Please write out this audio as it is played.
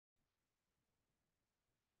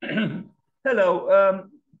Hello,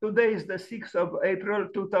 today is the 6th of April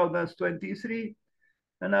 2023,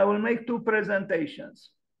 and I will make two presentations,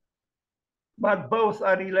 but both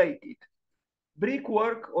are related.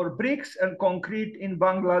 Brickwork or bricks and concrete in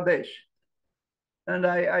Bangladesh. And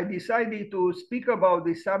I decided to speak about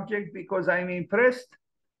this subject because I'm impressed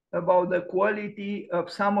about the quality of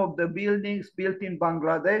some of the buildings built in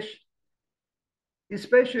Bangladesh,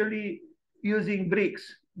 especially using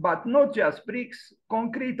bricks, but not just bricks,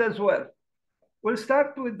 concrete as well. We'll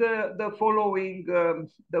start with the following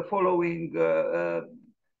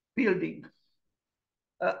building.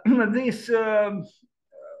 This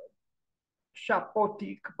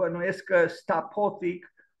Shapotic, bănuiesc că Stapotic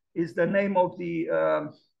is the name of the,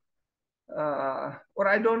 or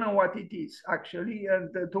I don't know what it is actually,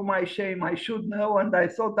 and to my shame, I should know, and I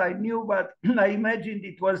thought I knew, but I imagined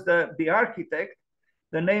it was the architect,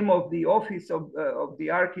 the name of the office of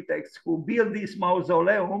the architects who built this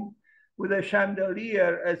mausoleum with a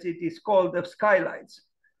chandelier, as it is called, of skylights.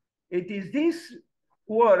 It is this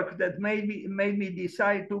work that made me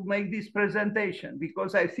decide to make this presentation,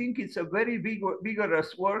 because I think it's a very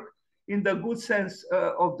vigorous work in the good sense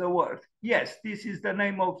of the word. Yes, this is the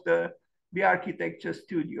name of the architecture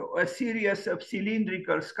studio. A series of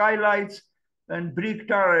cylindrical skylights and brick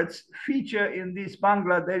turrets feature in this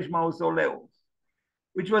Bangladesh mausoleum,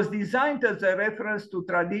 which was designed as a reference to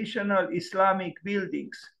traditional Islamic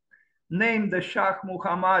buildings. Named the Shah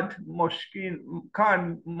Muhammad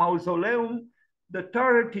Khan Mausoleum, the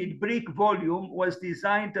turreted brick volume was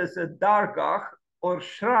designed as a dargah or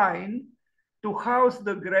shrine to house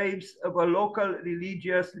the graves of a local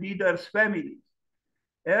religious leader's family.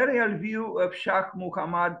 Aerial view of Shah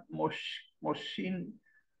Muhammad Mohsin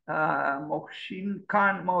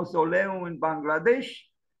Khan Mausoleum in Bangladesh.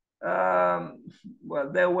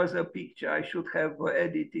 Well, there was a picture. I should have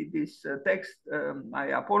edited this text. I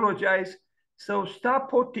apologize. So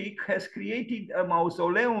Stapotic has created a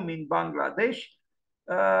mausoleum in Bangladesh.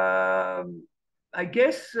 I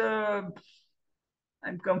guess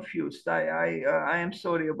I'm confused. I am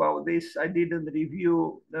sorry about this. I didn't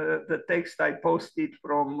review the text I posted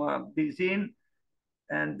from Bizin,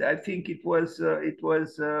 and I think it was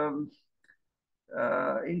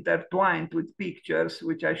intertwined with pictures,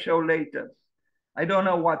 which I show later. I don't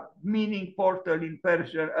know what meaning portal in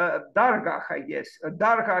Persian, dargah, I guess. A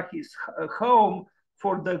dargah is a home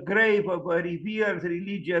for the grave of a revered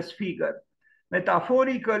religious figure.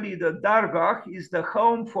 Metaphorically, the dargah is the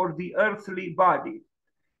home for the earthly body.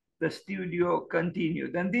 The studio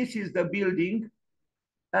continued. And this is the building.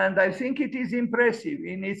 And I think it is impressive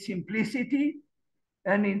in its simplicity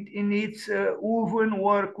and in its woven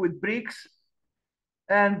work with bricks.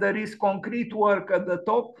 And there is concrete work at the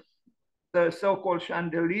top. The so-called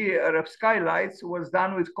chandelier of skylights was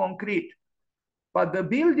done with concrete. But the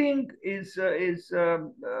building is very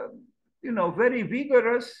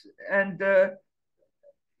vigorous, and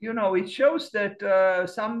it shows that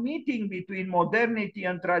some meeting between modernity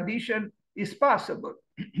and tradition is possible.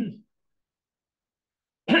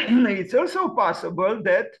 It's also possible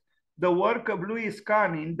that the work of Louis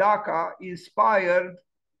Kahn in Dhaka inspired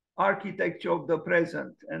architecture of the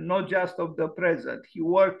present, and not just of the present. He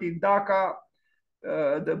worked in Dhaka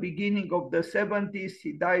the beginning of the 70s.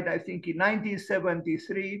 He died, I think, in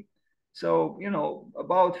 1973. So,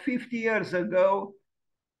 about 50 years ago,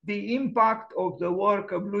 the impact of the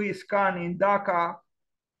work of Louis Kahn in Dhaka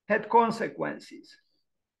had consequences.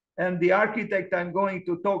 And the architect I'm going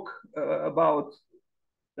to talk about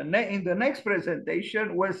in the next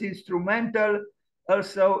presentation was instrumental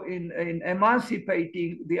also in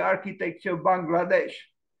emancipating the architecture of Bangladesh.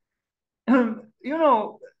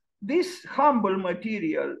 This humble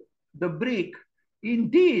material, the brick,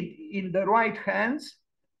 indeed, in the right hands,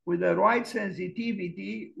 with the right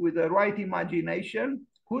sensitivity, with the right imagination,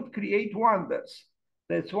 could create wonders.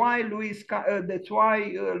 That's why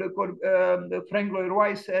Frank Lloyd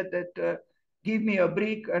Wright said that give me a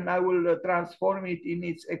brick and I will transform it in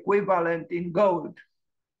its equivalent in gold.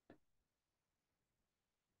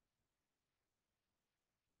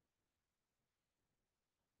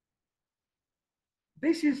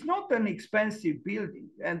 This is not an expensive building,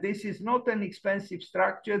 and this is not an expensive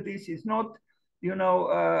structure. This is not,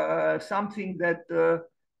 something that,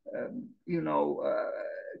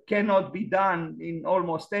 cannot be done in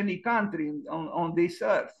almost any country on this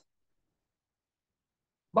earth.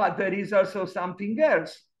 But there is also something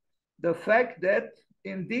else. The fact that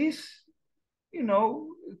in this,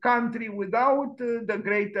 country without the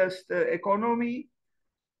greatest economy,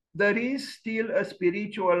 there is still a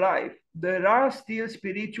spiritual life. There are still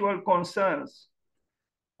spiritual concerns.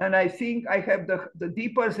 And I think I have the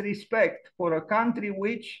deepest respect for a country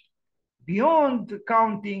which, beyond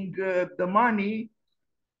counting the money,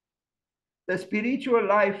 the spiritual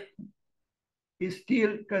life is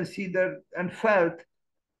still considered and felt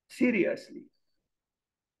seriously.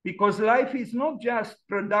 Because life is not just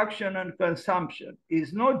production and consumption,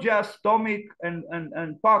 it's not just stomach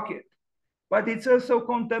and pocket, but it's also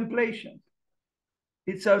contemplation.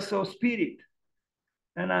 It's also spirit.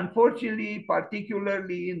 And unfortunately,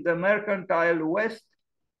 particularly in the mercantile West,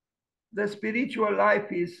 the spiritual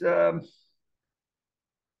life is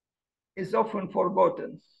often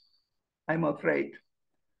forgotten, I'm afraid.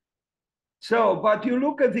 So, but you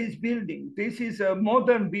look at this building. This is a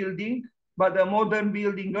modern building, but a modern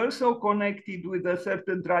building also connected with a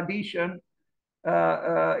certain tradition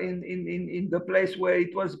in the place where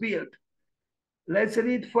it was built. Let's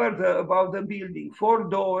read further about the building. 4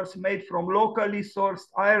 doors made from locally sourced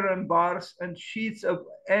iron bars and sheets of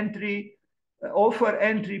entry offer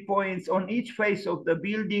entry points on each face of the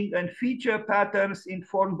building and feature patterns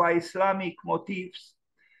informed by Islamic motifs.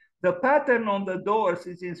 The pattern on the doors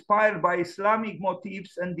is inspired by Islamic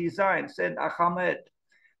motifs and designs, said Ahmed.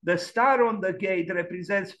 The star on the gate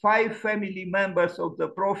represents 5 family members of the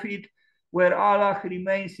Prophet, where Allah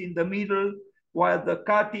remains in the middle, while the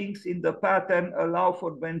cuttings in the pattern allow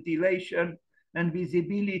for ventilation and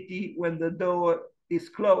visibility when the door is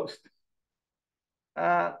closed.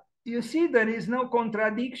 You see, there is no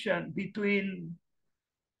contradiction between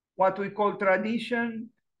what we call tradition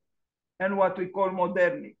and what we call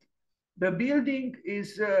modernity. The building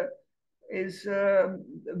is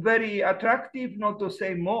very attractive, not to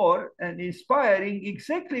say more, and inspiring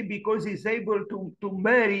exactly because it's able to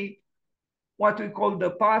marry what we call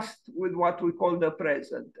the past with what we call the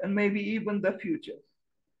present, and maybe even the future.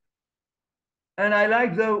 And I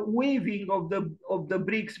like the weaving of the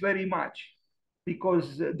bricks very much,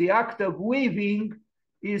 because the act of weaving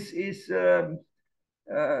is a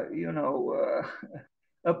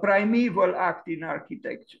primeval act in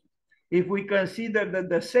architecture. If we consider that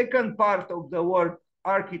the second part of the word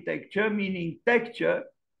architecture, meaning texture,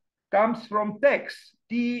 comes from tex,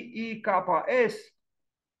 T-E-K-S,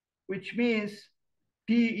 which means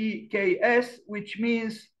T-E-K-S, which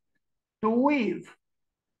means to weave.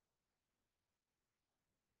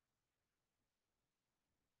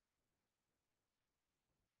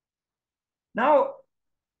 Now,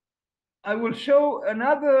 I will show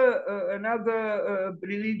another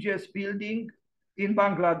religious building in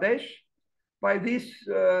Bangladesh by this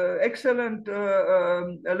excellent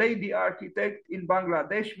lady architect in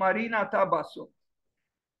Bangladesh, Marina Tabassum.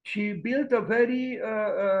 She built a very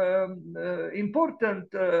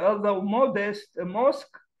important, although modest,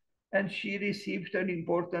 mosque, and she received an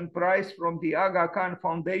important prize from the Aga Khan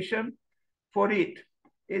Foundation for it.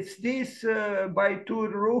 It's this by-two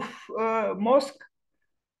roof mosque,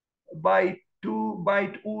 by-two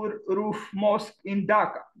roof mosque in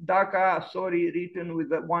Dhaka. Dhaka, sorry, written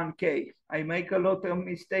with a 1K. I make a lot of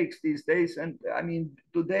mistakes these days, and I mean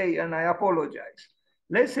today, and I apologize.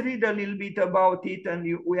 Let's read a little bit about it, and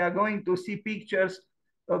we are going to see pictures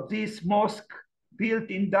of this mosque built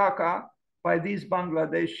in Dhaka by this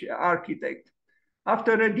Bangladeshi architect.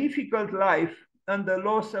 After a difficult life and the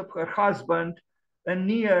loss of her husband and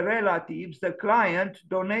near relatives, the client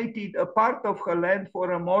donated a part of her land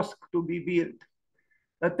for a mosque to be built.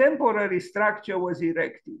 A temporary structure was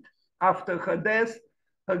erected. After her death,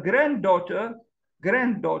 her granddaughter,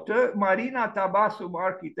 Marina Tabassum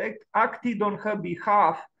architect, acted on her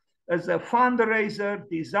behalf as a fundraiser,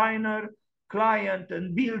 designer, client,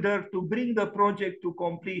 and builder to bring the project to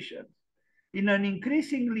completion. In an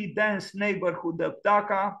increasingly dense neighborhood of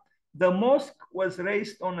Dhaka, the mosque was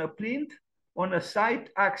raised on a plinth on a side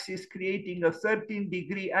axis, creating a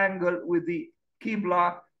 13-degree angle with the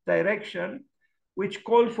Qibla direction, which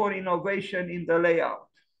called for innovation in the layout.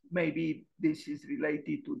 Maybe this is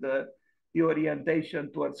related to the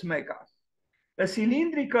orientation towards Mecca. A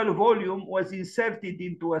cylindrical volume was inserted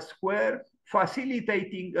into a square,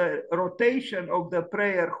 facilitating a rotation of the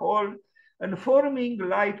prayer hall and forming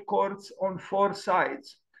light courts on 4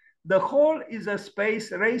 sides. The hall is a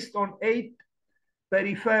space raised on 8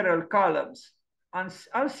 peripheral columns.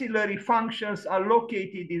 Ancillary functions are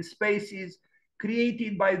located in spaces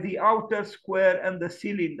created by the outer square and the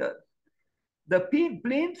cylinder. The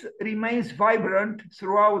plinth remains vibrant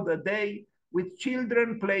throughout the day, with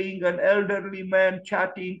children playing and elderly men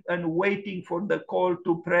chatting and waiting for the call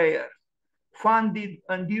to prayer. Funded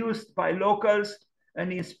and used by locals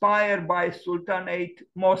and inspired by Sultanate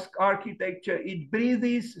mosque architecture, it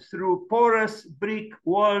breathes through porous brick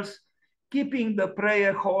walls, keeping the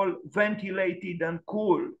prayer hall ventilated and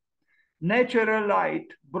cool. Natural light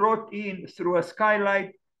brought in through a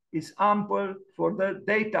skylight is ample for the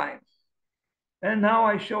daytime. And now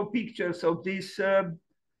I show pictures of this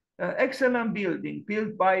excellent building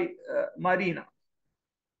built by Marina,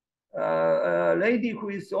 a lady who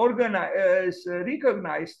is recognized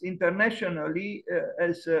internationally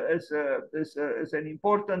as an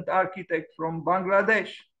important architect from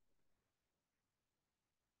Bangladesh.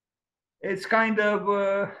 It's kind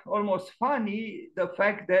of almost funny, the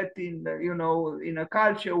fact that in a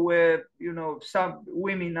culture where some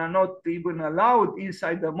women are not even allowed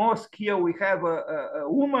inside the mosque, here we have a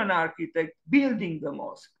woman architect building the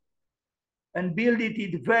mosque and building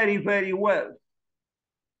it very, very well.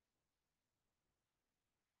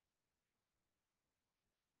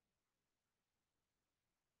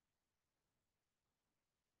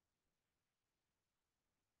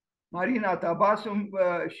 Marina Tabassum,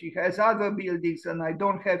 she has other buildings, and I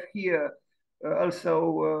don't have here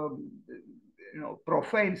also,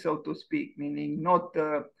 profane, so to speak, meaning not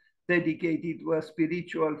dedicated to a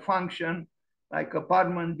spiritual function, like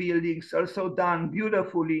apartment buildings, also done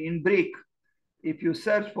beautifully in brick. If you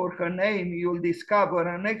search for her name, you'll discover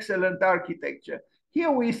an excellent architecture.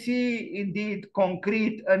 Here we see indeed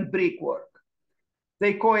concrete and brickwork.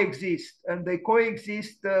 They coexist, and they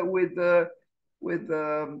coexist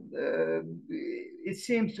it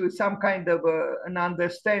seems, with some kind of an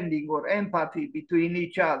understanding or empathy between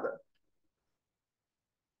each other.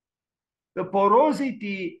 The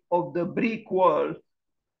porosity of the brick wall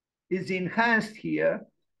is enhanced here,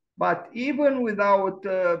 but even without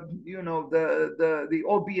the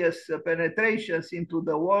obvious penetrations into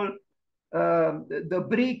the wall, the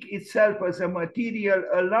brick itself as a material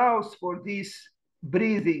allows for this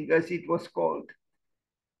breathing, as it was called.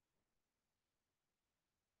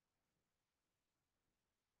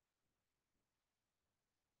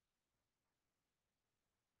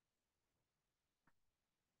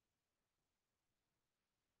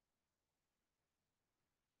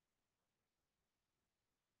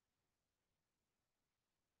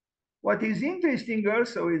 What is interesting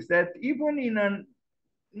also is that even in a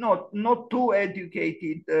not too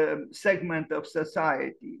educated segment of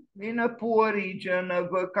society, in a poor region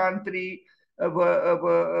of a country, of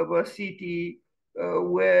a city,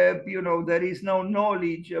 where there is no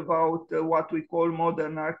knowledge about what we call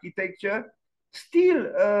modern architecture, still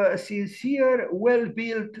a sincere,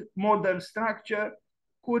 well-built modern structure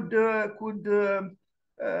could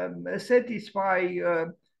satisfy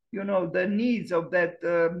the needs of that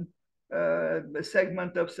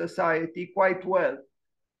segment of society quite well.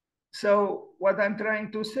 So what I'm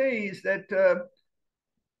trying to say is that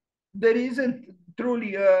there isn't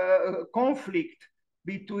truly a conflict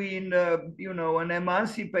between an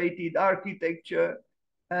emancipated architecture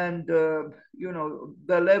and the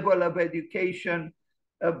level of education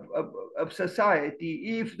of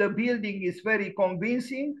society. If the building is very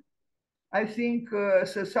convincing, I think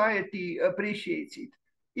society appreciates it,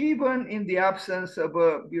 even in the absence of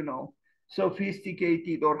a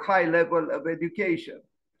sophisticated or high level of education.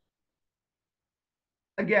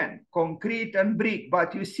 Again, concrete and brick,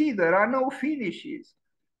 but you see there are no finishes.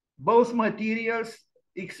 Both materials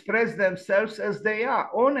express themselves as they are,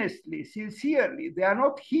 honestly, sincerely. They are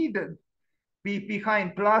not hidden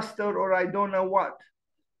behind plaster or I don't know what.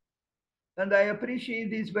 And I appreciate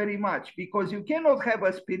this very much, because you cannot have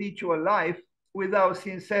a spiritual life without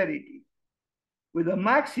sincerity, with a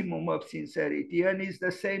maximum of sincerity, and it's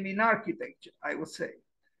the same in architecture, I would say.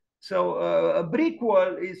 So a brick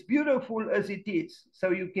wall is beautiful as it is.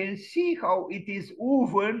 So you can see how it is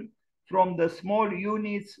woven from the small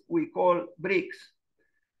units we call bricks.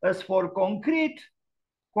 As for concrete,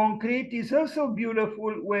 concrete is also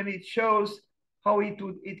beautiful when it shows how it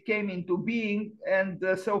came into being, and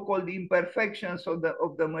the so-called imperfections of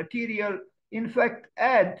the material, in fact,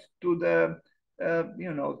 add to the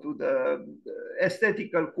to the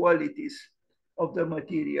aesthetical qualities of the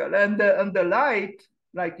material, and the light,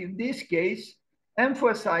 like in this case,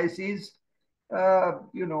 emphasizes,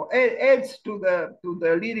 adds to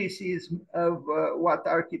the lyricism of what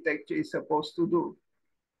architecture is supposed to do.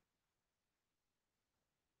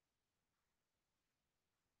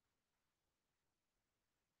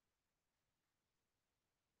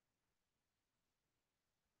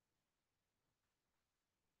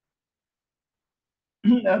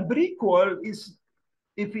 A brick wall is,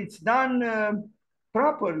 if it's done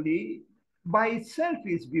properly, by itself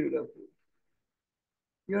is beautiful.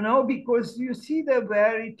 Because you see the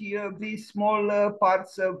variety of these small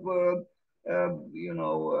parts of,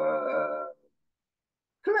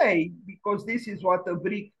 clay, because this is what a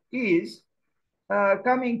brick is.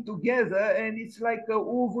 coming together, and it's like a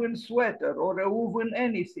woven sweater or a woven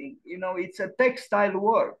anything. You know, it's a textile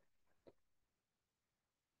work.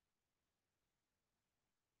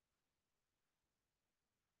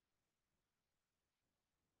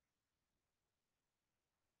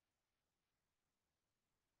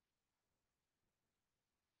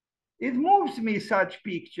 It moves me such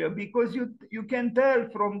picture because you can tell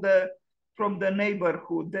from the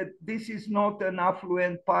neighborhood that this is not an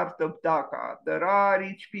affluent part of Dhaka. There are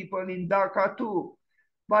rich people in Dhaka too,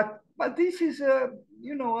 but this is a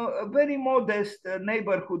a very modest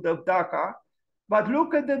neighborhood of Dhaka. But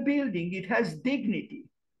look at the building; it has dignity,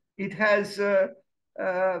 it has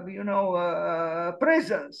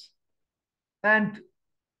presence, and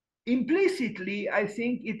implicitly, I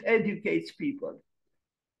think it educates people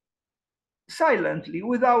silently,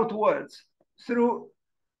 without words, through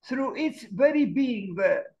through its very being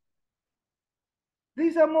there.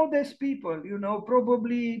 These are modest people,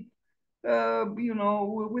 probably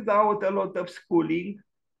without a lot of schooling,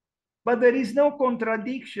 but there is no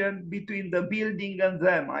contradiction between the building and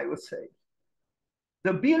them, I would say.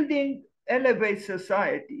 The building elevates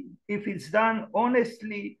society. If it's done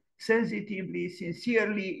honestly, sensitively,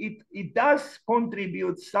 sincerely, it does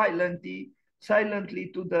contribute silently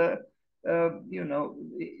to the,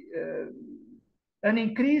 an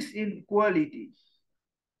increase in quality,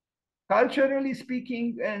 culturally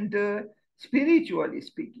speaking and spiritually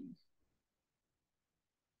speaking.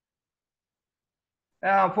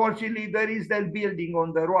 Unfortunately, there is that building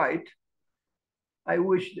on the right. I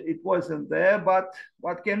wish it wasn't there, but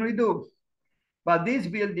what can we do? But this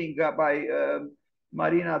building by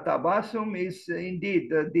Marina Tabassum is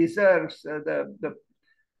indeed deserves the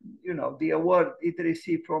award it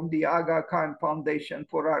received from the Aga Khan Foundation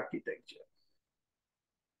for Architecture.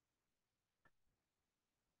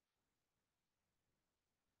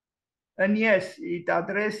 And yes, it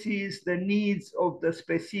addresses the needs of the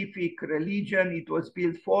specific religion it was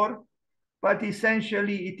built for, but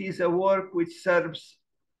essentially it is a work which serves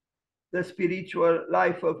the spiritual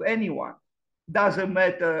life of anyone. Doesn't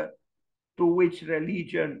matter to which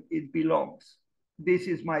religion it belongs. This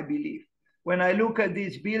is my belief. When I look at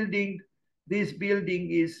this building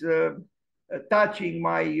is touching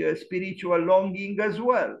my spiritual longing as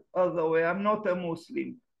well, although I am not a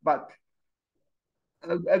Muslim. But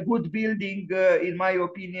a good building, in my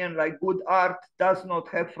opinion, like good art, does not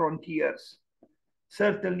have frontiers,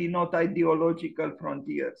 certainly not ideological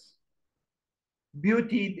frontiers.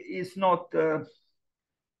 Beauty is not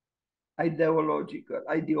ideological,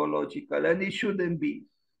 and it shouldn't be.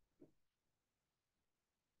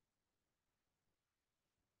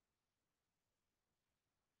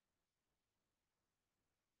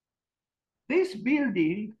 This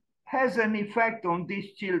building has an effect on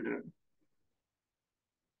these children.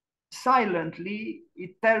 Silently,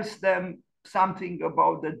 it tells them something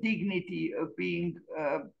about the dignity of being,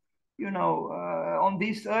 on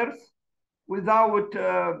this earth without,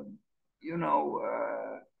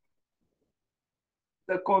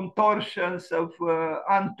 the contortions of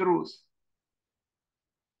untruth.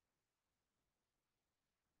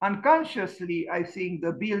 Unconsciously, I think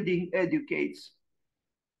the building educates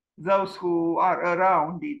those who are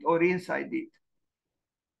around it or inside it.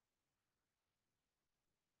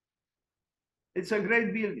 It's a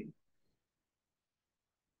great building.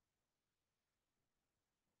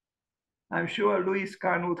 I'm sure Louis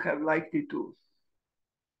Kahn would have liked it too,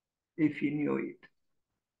 if he knew it.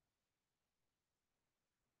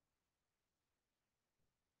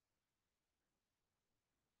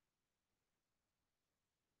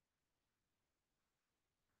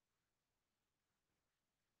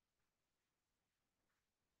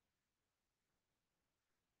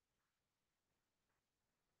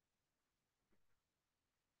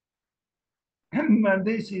 And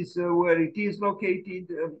this is where it is located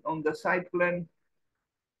on the site plan.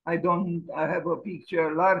 I have a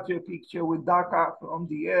picture, larger picture with Dhaka from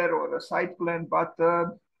the air or a site plan, but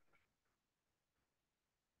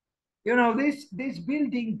this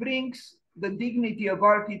building brings the dignity of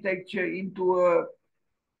architecture into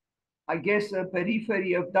I guess, a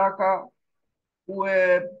periphery of Dhaka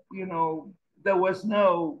where, there was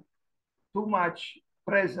no too much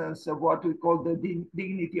presence of what we call the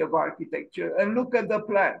dignity of architecture. And look at the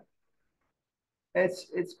plan.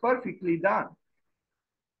 It's perfectly done.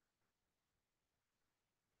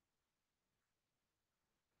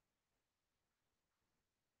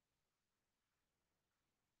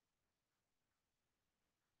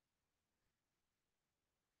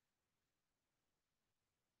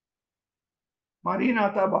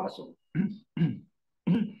 Marina Tabasso.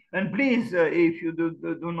 And please, if you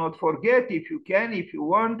do not forget, if you can, if you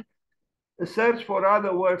want, search for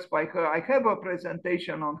other works by her. I have a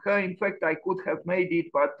presentation on her. In fact, I could have made it,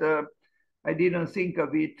 but I didn't think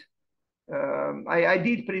of it. I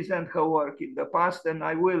did present her work in the past, and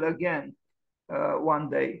I will again one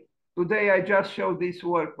day. Today, I just showed this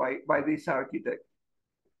work by this architect.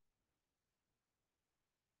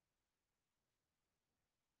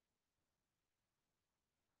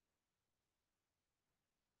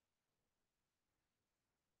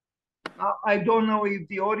 I don't know if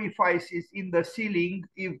the orifices in the ceiling,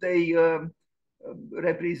 if they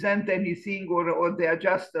represent anything or they are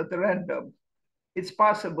just at random. It's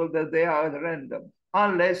possible that they are at random,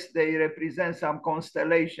 unless they represent some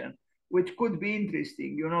constellation, which could be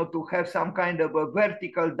interesting, you know, to have some kind of a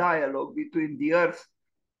vertical dialogue between the Earth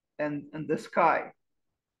and the sky.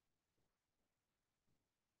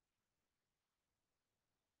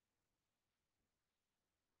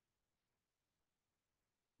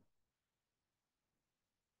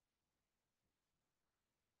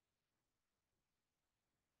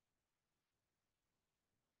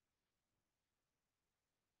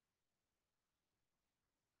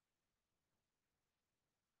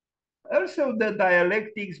 Also, the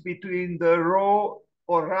dialectics between the raw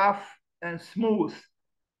or rough and smooth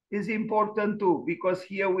is important too, because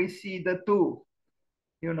here we see the two,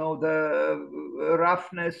 you know, the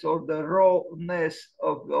roughness or the rawness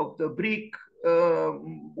of the brick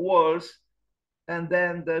walls, and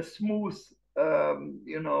then the smooth,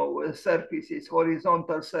 you know, surfaces,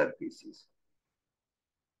 horizontal surfaces.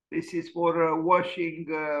 This is for washing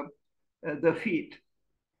the feet.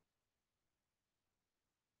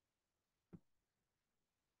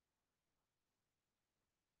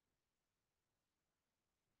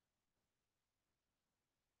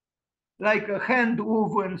 Like a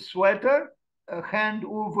hand-woven sweater, a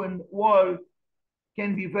hand-woven wall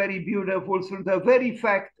can be very beautiful through the very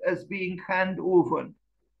fact as being hand-woven.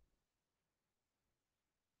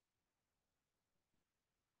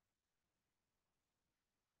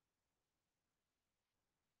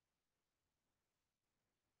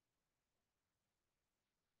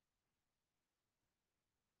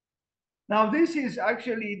 Now, this is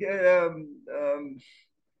actually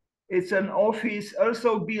it's an office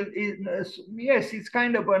also built in, yes, it's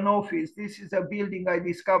kind of an office. This is a building I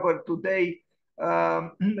discovered today,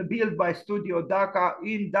 built by Studio Dhaka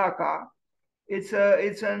in Dhaka. It's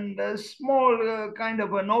a small kind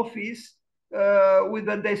of an office with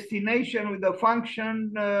a destination, with a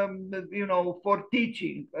function, you know, for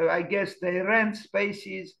teaching. I guess they rent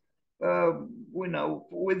spaces, you know,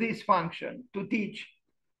 with this function to teach.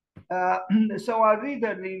 Uh, so I'll read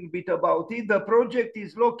a little bit about it. The project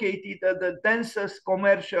is located at the densest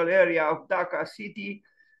commercial area of Dhaka city,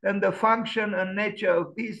 and the function and nature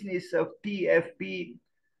of business of TFP,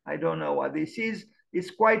 I don't know what this is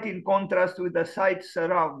quite in contrast with the site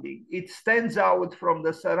surrounding. It stands out from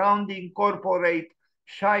the surrounding corporate,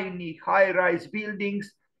 shiny, high-rise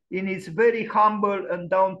buildings in its very humble and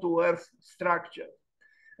down-to-earth structure.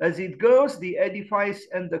 As it goes, the edifice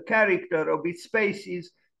and the character of its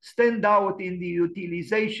spaces stand out in the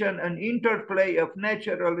utilization and interplay of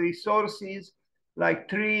natural resources like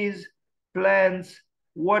trees, plants,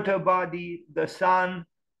 water body, the sun,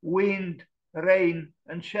 wind, rain,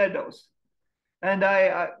 and shadows. And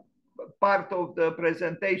part of the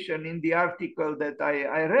presentation in the article that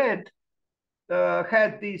I read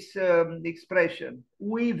had this expression,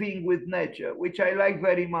 weaving with nature, which I like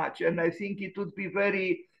very much. And I think it would be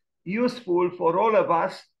very useful for all of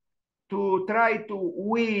us to try to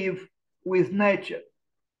weave with nature.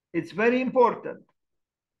 It's very important.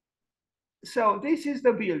 So this is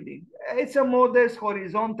the building. It's a modest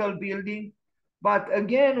horizontal building, but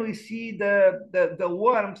again, we see the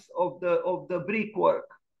warmth of the brickwork,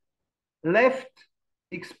 left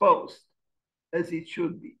exposed as it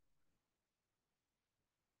should be.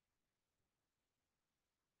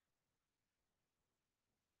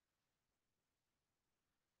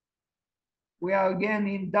 We are again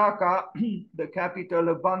in Dhaka, the capital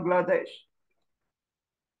of Bangladesh.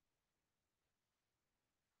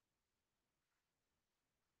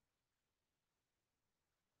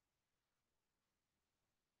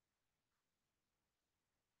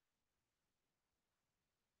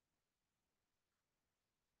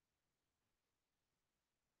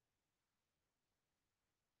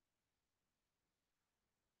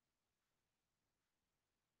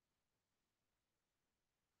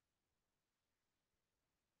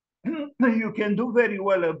 You can do very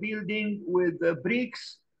well a building with the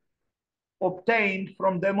bricks obtained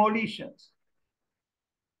from demolitions.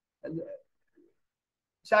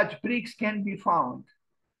 Such bricks can be found.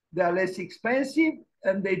 They are less expensive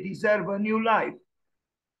and they deserve a new life.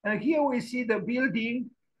 And here we see the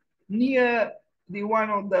building near the one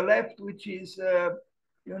on the left, which is,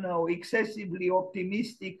 excessively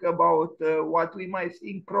optimistic about what we might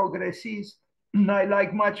think progress is. I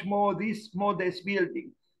like much more this modest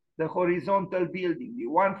building, the horizontal building, the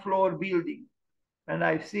one floor building. And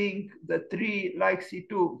I think the tree likes it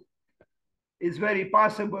too. It's very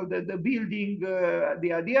possible that the building,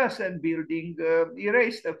 the adjacent building,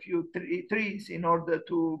 erased a few trees in order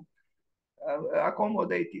to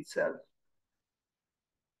accommodate itself.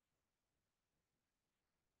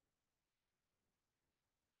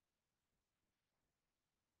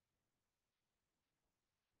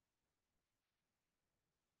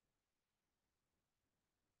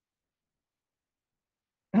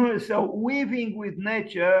 So weaving with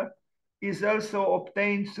nature is also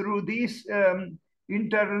obtained through this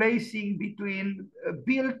interlacing between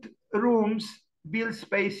built rooms, built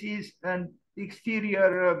spaces, and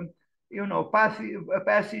exterior,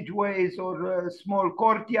 passageways or small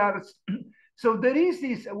courtyards. So there is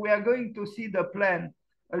this. We are going to see the plan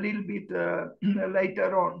a little bit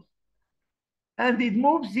later on, and it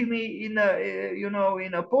moves me in a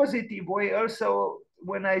in a positive way also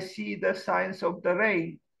when I see the signs of the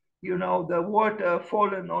rain, the water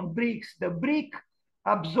fallen on bricks. The brick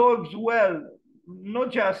absorbs well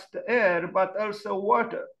not just air but also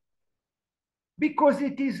water because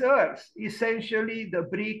it is earth. Essentially the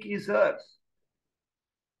brick is earth.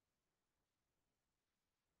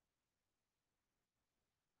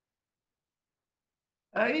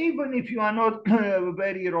 Even if you are not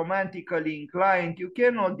very romantically inclined, you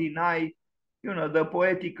cannot deny the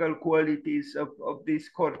poetical qualities of this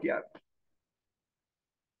courtyard.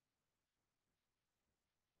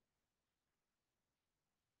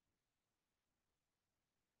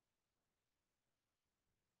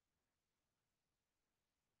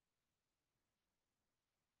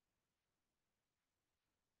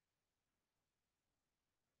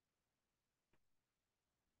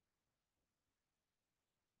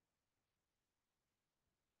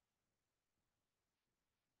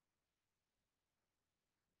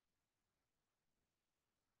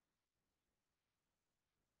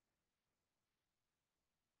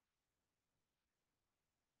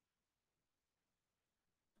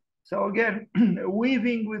 So again,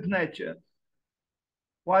 weaving with nature.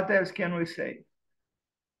 What else can we say?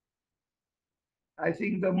 I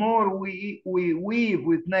think the more we weave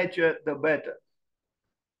with nature, the better.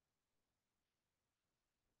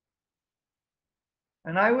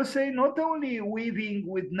 And I would say not only weaving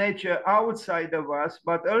with nature outside of us,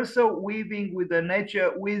 but also weaving with the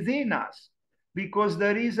nature within us, because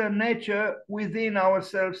there is a nature within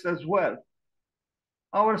ourselves as well.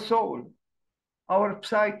 Our soul, our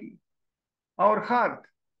psyche, our heart.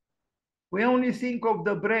 We only think of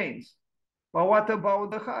the brains, but what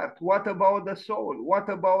about the heart? What about the soul? What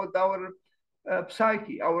about our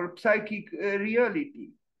psyche, our psychic reality,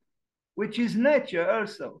 which is nature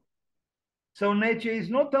also? So nature is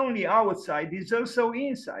not only outside, it's also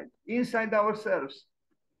inside ourselves.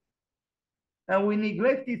 And we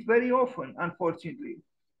neglect it very often, unfortunately.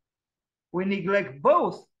 We neglect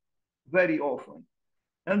both very often.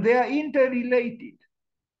 And they are interrelated.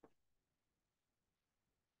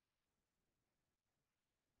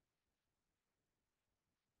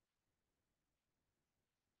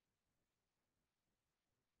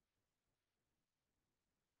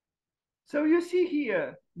 So you see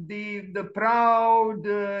here the proud,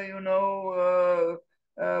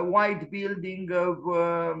 white building of,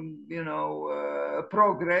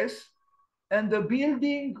 progress, and the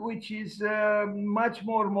building which is much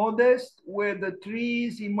more modest, where the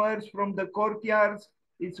trees emerge from the courtyards.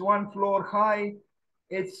 It's one floor high.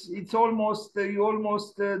 It's almost you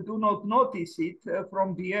almost do not notice it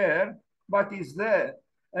from the air, but it's there,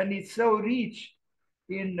 and it's so rich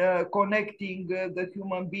in connecting the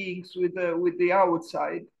human beings with the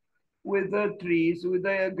outside, with the trees, with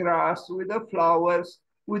the grass, with the flowers,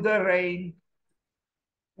 with the rain,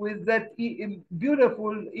 with that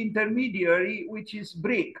beautiful intermediary, which is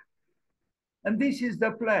brick. And this is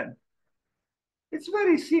the plan. It's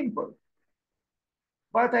very simple,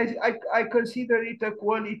 but I consider it a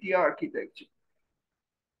quality architecture,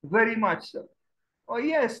 very much so. Oh,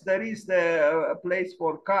 yes, there is a place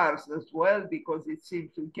for cars as well, because it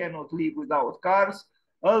seems we cannot live without cars.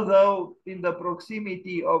 Although in the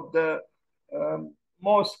proximity of the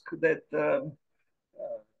mosque that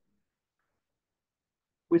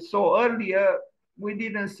we saw earlier, we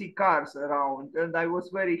didn't see cars around, and I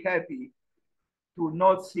was very happy to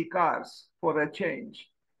not see cars for a change.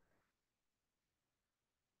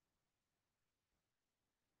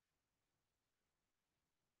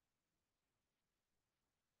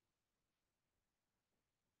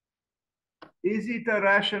 Is it a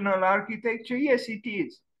rational architecture? Yes, it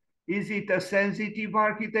is. Is it a sensitive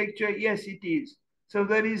architecture? Yes, it is. So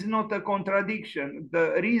there is not a contradiction.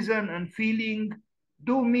 The reason and feeling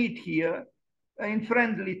do meet here in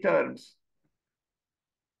friendly terms.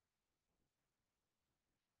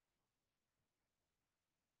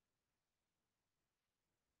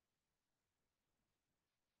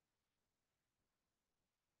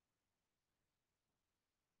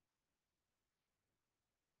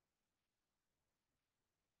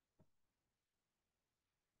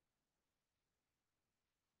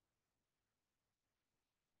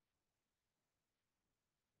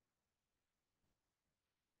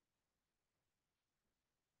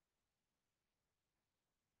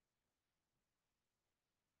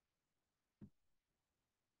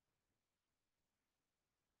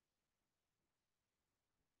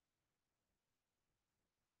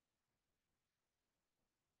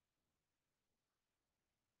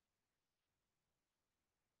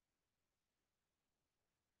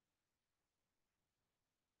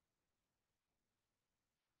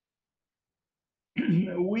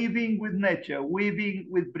 Weaving with nature, weaving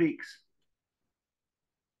with bricks.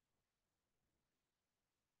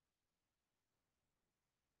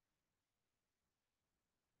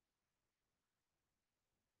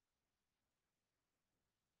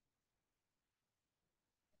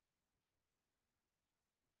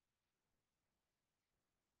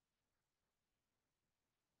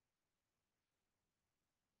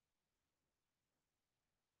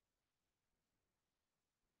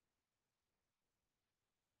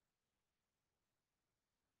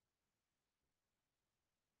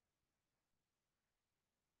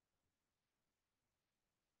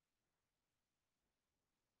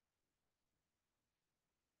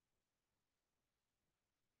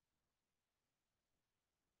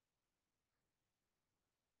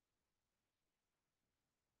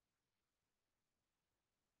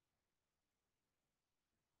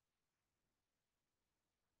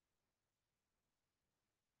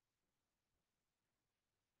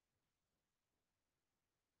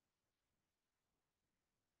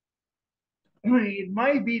 It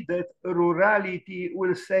might be that rurality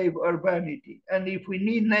will save urbanity. And if we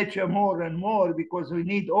need nature more and more because we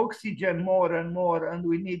need oxygen more and more and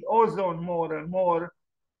we need ozone more and more,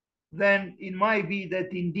 then it might be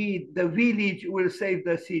that indeed the village will save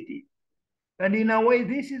the city. And in a way,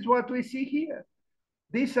 this is what we see here.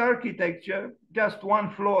 This architecture, just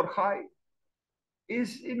one floor high,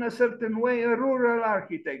 is in a certain way a rural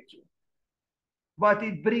architecture, but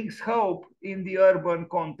it brings hope in the urban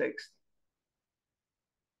context.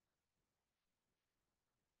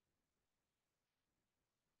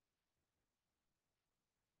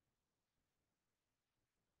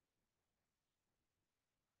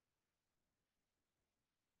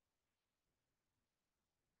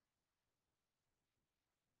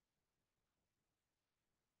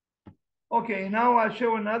 Okay, now I'll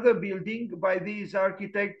show another building by this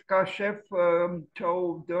architect Kashef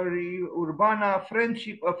Chowdhury Urbana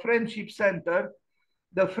Friendship, a friendship center.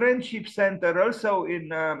 The friendship center also in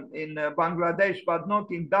Bangladesh, but not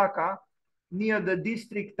in Dhaka, near the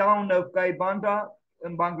district town of Gaibandha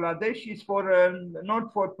in Bangladesh, is for a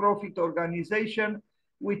not-for-profit organization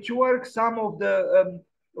which works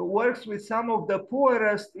with some of the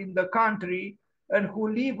poorest in the country and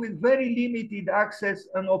who live with very limited access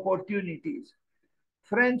and opportunities.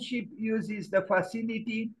 Friendship uses the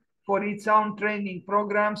facility for its own training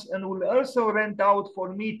programs and will also rent out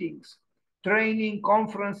for meetings, training,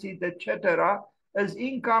 conferences, etc., as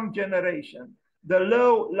income generation. The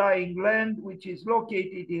low-lying land, which is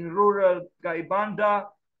located in rural Gaibandha,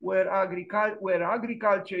 where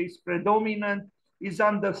agriculture is predominant, is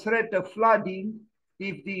under threat of flooding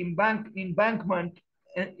if the embankment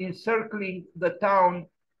encircling the town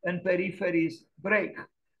and peripheries break.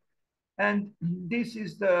 And this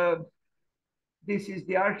is the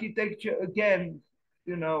architecture again,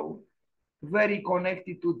 you know, very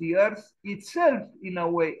connected to the earth itself, in a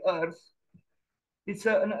way. Earth, it's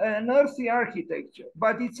an earthy architecture,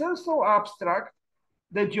 but it's also abstract.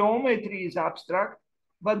 The geometry is abstract,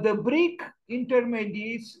 but the brick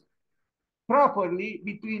intermediates properly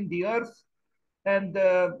between the earth and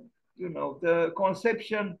the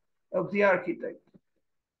conception of the architect.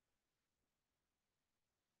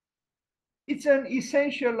 It's an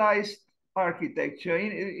essentialized architecture,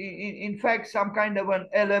 in fact, some kind of an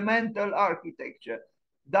elemental architecture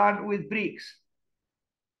done with bricks,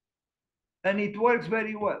 and it works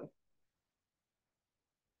very well.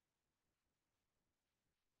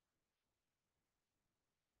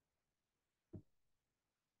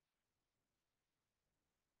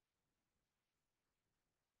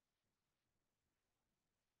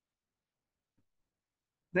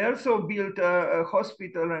 They also built a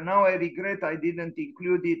hospital, and now I regret I didn't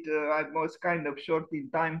include it. I was kind of short in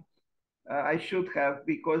time. I should have,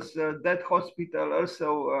 because that hospital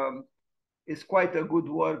also is quite a good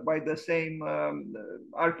work by the same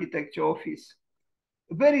architecture office.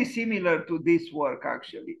 Very similar to this work,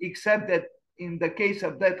 actually, except that in the case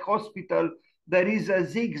of that hospital, there is a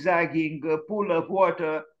zigzagging pool of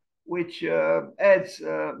water, which adds,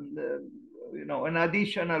 an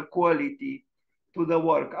additional quality to the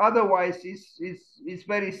work. Otherwise, it's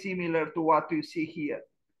very similar to what you see here.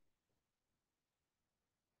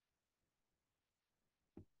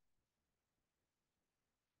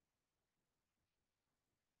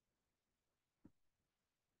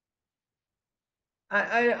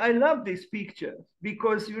 I love this picture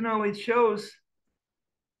because it shows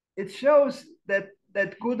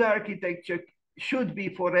that good architecture should be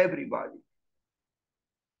for everybody.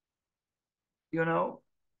 You know,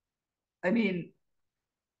 I mean,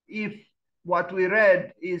 if what we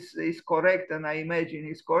read is correct, and I imagine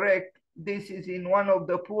is correct, this is in one of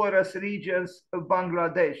the poorest regions of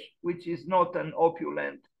Bangladesh, which is not an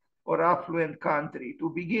opulent or affluent country to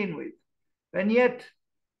begin with. And yet,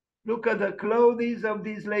 look at the clothes of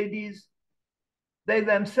these ladies. They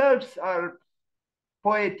themselves are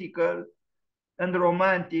poetical and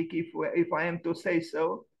romantic, if I am to say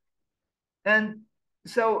so. And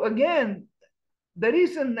so again, there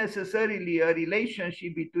isn't necessarily a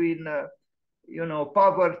relationship between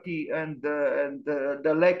poverty and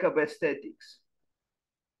the lack of aesthetics.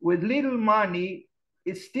 With little money,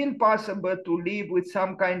 it's still possible to live with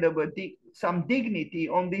some kind of some dignity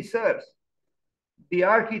on this earth. The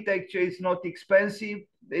architecture is not expensive.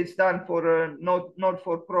 It's done for a not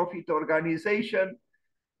for profit organization,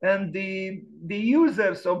 and the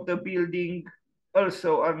users of the building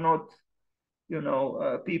also are not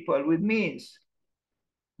people with means.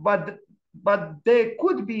 But there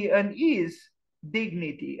could be and is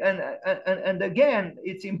dignity, and again,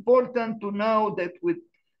 it's important to know that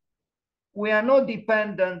we are not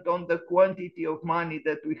dependent on the quantity of money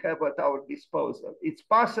that we have at our disposal. It's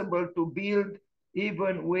possible to build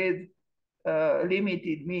even with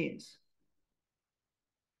limited means.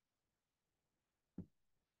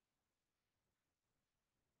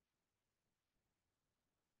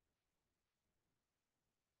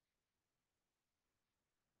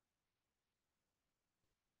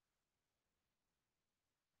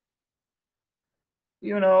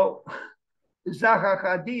 You know, Zaha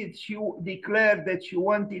Hadid, she declared that she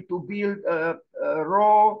wanted to build a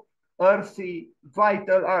raw, earthy,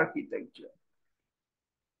 vital architecture.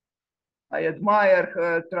 I admire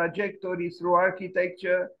her trajectory through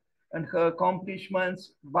architecture and her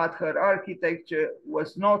accomplishments, but her architecture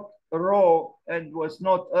was not raw and was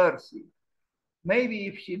not earthy. Maybe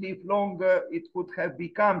if she lived longer, it could have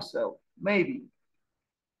become so, maybe.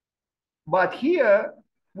 But here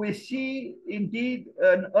we see indeed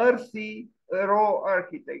an earthy, raw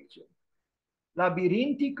architecture,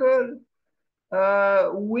 labyrinthical,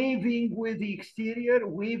 weaving with the exterior,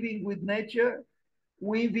 weaving with nature,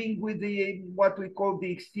 weaving with the what we call the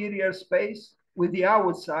exterior space, with the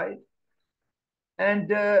outside. And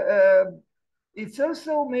it's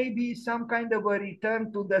also maybe some kind of a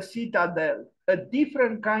return to the citadel, a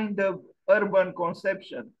different kind of urban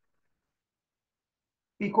conception,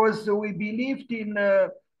 because we believed in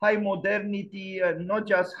high modernity, and not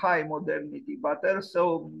just high modernity, but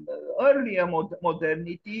also earlier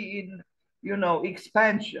modernity in,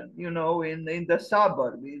 expansion, in the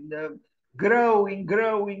suburb, in the growing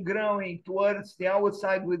towards the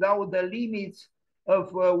outside without the limits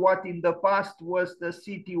of what in the past was the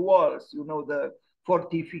city walls, the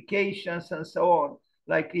fortifications and so on,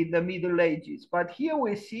 like in the Middle Ages. But here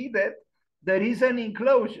we see that there is an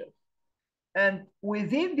enclosure, and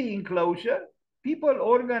within the enclosure, people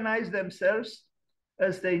organize themselves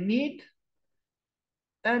as they need,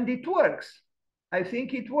 and it works. I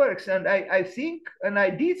think it works. And I think, and I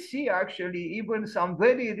did see actually even some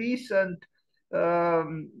very recent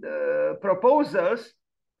proposals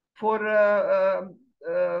for,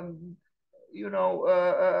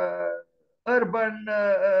 urban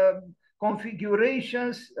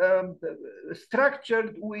configurations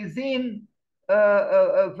structured within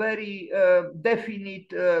a very definite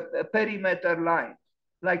perimeter line,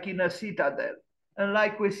 like in a citadel, and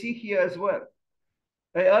like we see here as well.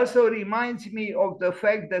 It also reminds me of the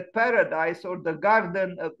fact that paradise, or the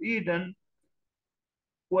Garden of Eden,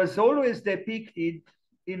 was always depicted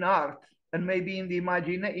in art, and maybe in the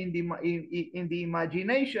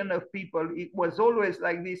imagination of people. It was always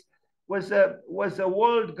like this. Was a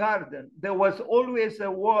walled garden. There was always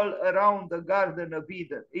a wall around the Garden of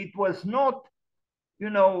Eden. It was not,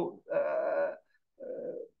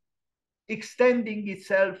 extending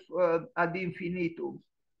itself ad infinitum,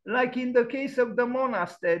 like in the case of the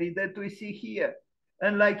monastery that we see here,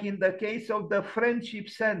 and like in the case of the friendship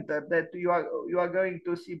center that you are going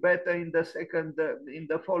to see better in the second in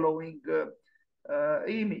the following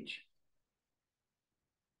image,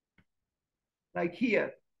 like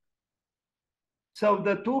here. So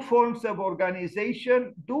the two forms of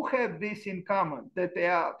organization do have this in common, that they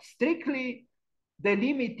are strictly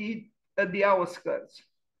delimited at the outskirts.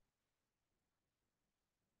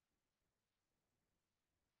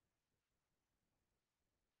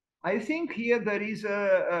 I think here there is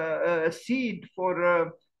a seed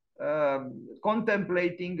for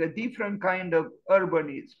contemplating a different kind of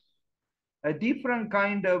urbanism, a different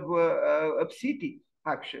kind of city,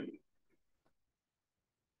 actually.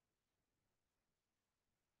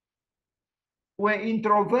 Where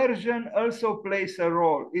introversion also plays a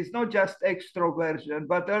role. It's not just extroversion,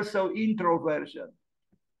 but also introversion.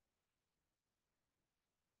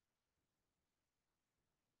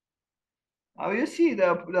 Now you see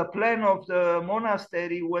the plan of the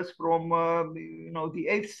monastery was from the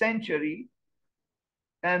 8th century,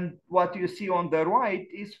 and what you see on the right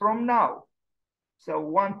is from now. So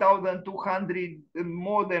 1,200,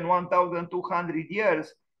 more than 1,200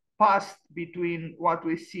 years passed between what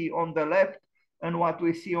we see on the left and what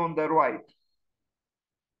we see on the right.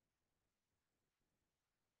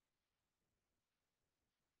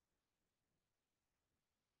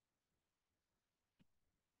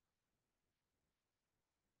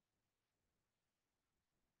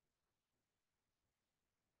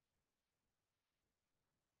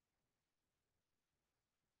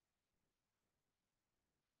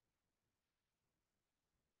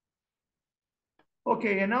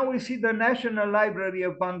 Okay, and now we see the National Library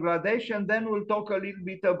of Bangladesh, and then we'll talk a little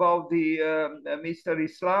bit about the Mr.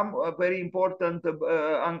 Islam, a very important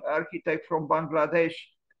architect from Bangladesh,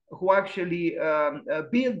 who actually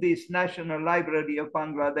built this National Library of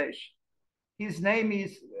Bangladesh. His name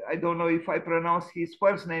is, I don't know if I pronounce his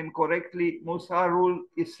first name correctly, Muzharul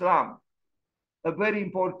Islam, a very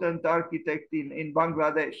important architect in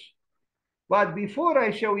Bangladesh. But before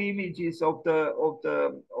I show images of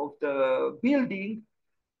the building,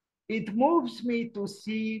 it moves me to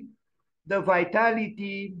see the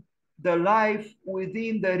vitality, the life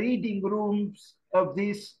within the reading rooms of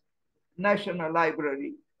this National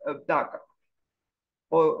Library of Dhaka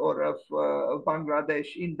or of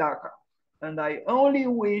Bangladesh in Dhaka. And I only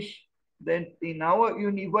wish that in our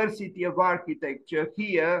University of Architecture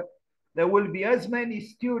here, there will be as many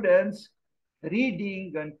students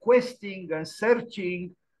reading and questing and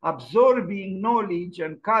searching, absorbing knowledge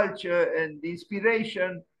and culture and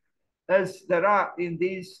inspiration as there are in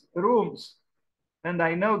these rooms. And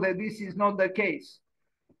I know that this is not the case.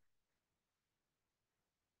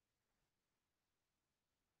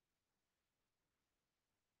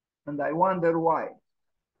 And I wonder why.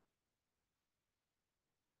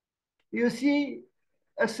 You see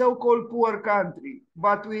a so-called poor country,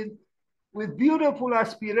 but with beautiful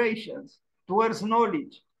aspirations towards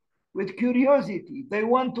knowledge, with curiosity. They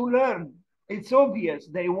want to learn. It's obvious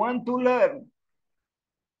they want to learn.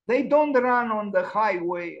 They don't run on the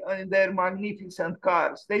highway in their magnificent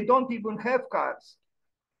cars. They don't even have cars,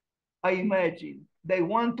 I imagine. They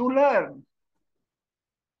want to learn.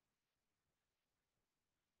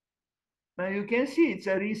 Now you can see it's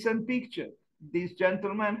a recent picture. This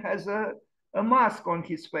gentleman has a mask on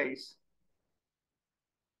his face.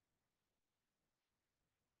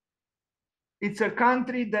 It's a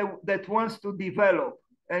country that wants to develop,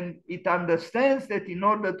 and it understands that in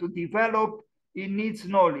order to develop, it needs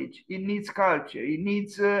knowledge, it needs culture, it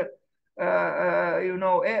needs all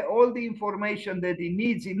the information that it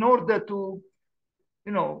needs in order to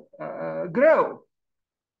grow.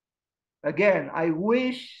 Again, I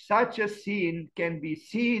wish such a scene can be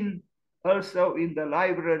seen also in the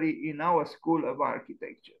library in our School of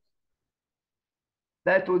Architecture.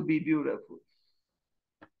 That would be beautiful.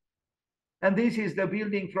 And this is the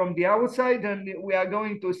building from the outside, and we are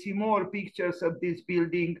going to see more pictures of this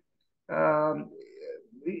building,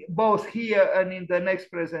 both here and in the next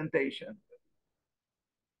presentation.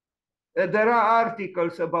 There are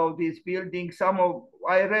articles about this building.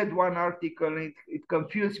 I read one article, and it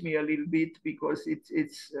confused me a little bit because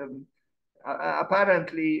it's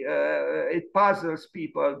apparently it puzzles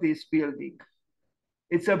people, this building.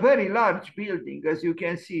 It's a very large building, as you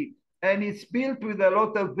can see, and it's built with a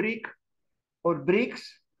lot of bricks,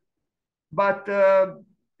 but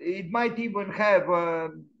it might even have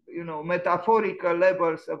metaphorical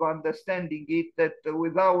levels of understanding it that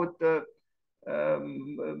without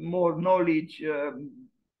more knowledge,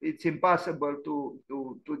 it's impossible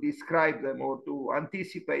to describe them or to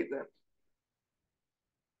anticipate them.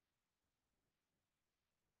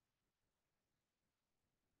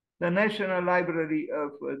 the National Library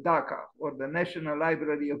of Dhaka, or the National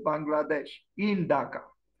Library of Bangladesh in Dhaka.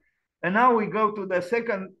 And now we go to the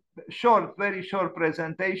second short, very short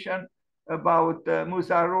presentation about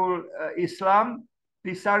Muzharul Islam,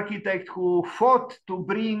 this architect who fought to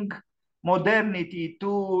bring modernity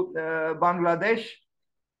to Bangladesh.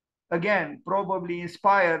 Again, probably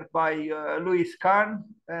inspired by Louis Kahn.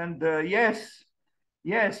 And yes,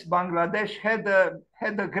 Bangladesh had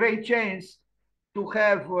a great chance to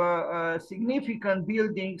have significant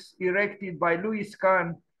buildings erected by Louis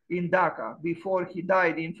Kahn in Dhaka before he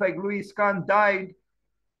died. In fact, Louis Kahn died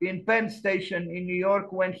in Penn Station in New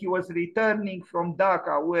York when he was returning from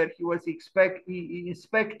Dhaka, where he was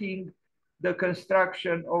inspecting the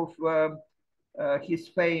construction of his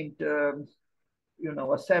famed,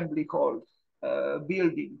 assembly hall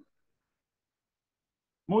building.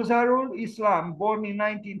 Muzharul Islam, born in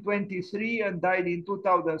 1923 and died in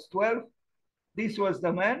 2012. This was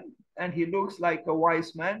the man, and he looks like a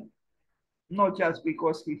wise man, not just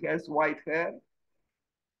because he has white hair.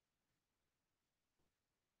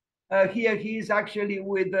 Here he is actually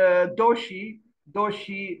with Doshi,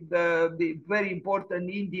 the very important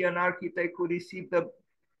Indian architect who received the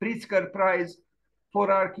Pritzker Prize for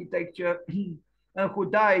architecture and who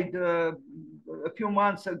died a few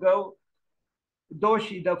months ago.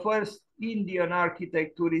 Doshi, the first Indian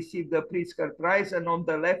architect to receive the Pritzker Prize, and on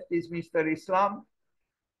the left is Mr. Islam.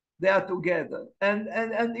 They are together, and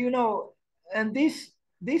these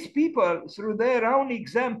people, through their own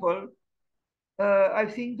example, I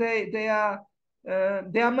think they are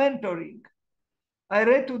mentoring. I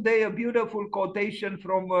read today a beautiful quotation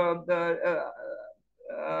from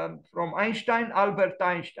Einstein, Albert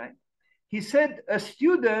Einstein. He said, "A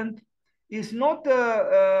student is not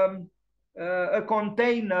a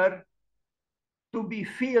container to be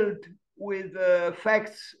filled with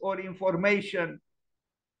facts or information,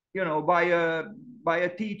 by a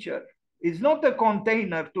teacher. It's not a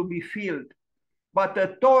container to be filled, but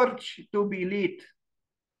a torch to be lit."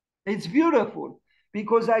 It's beautiful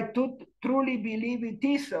because I truly believe it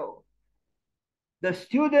is so. The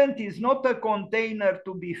student is not a container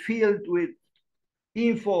to be filled with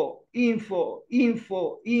info,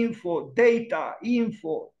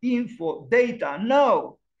 data.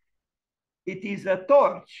 No, it is a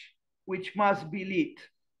torch which must be lit.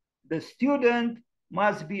 The student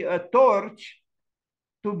must be a torch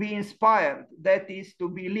to be inspired, that is, to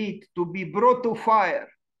be lit, to be brought to fire.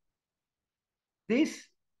 This,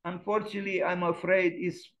 unfortunately, I'm afraid,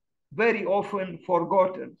 is very often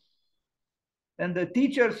forgotten. And the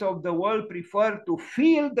teachers of the world prefer to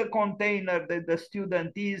fill the container that the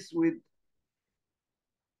student is with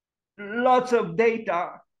lots of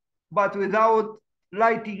data, but without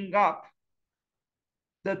lighting up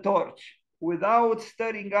the torch, without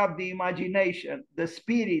stirring up the imagination, the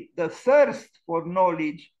spirit, the thirst for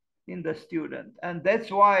knowledge in the student. And that's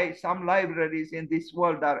why some libraries in this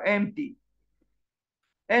world are empty.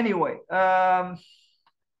 Anyway,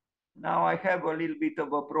 now I have a little bit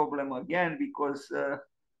of a problem again because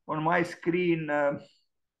on my screen,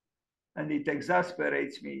 and it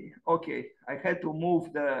exasperates me. Okay, I had to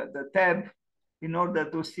move the tab in order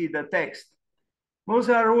to see the text.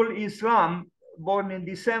 Muzharul Islam, born in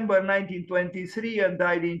December 1923 and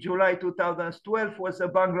died in July 2012, was a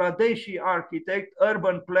Bangladeshi architect,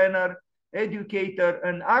 urban planner, educator,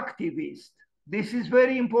 and activist. This is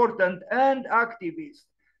very important, and activist,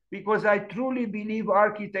 because I truly believe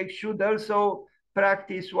architects should also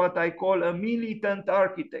practice what I call a militant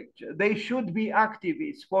architecture. They should be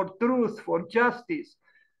activists for truth, for justice,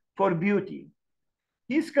 for beauty.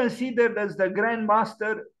 He's considered as the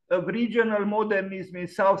grandmaster of regional modernism in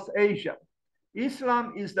South Asia.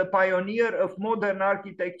 Islam is the pioneer of modern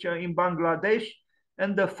architecture in Bangladesh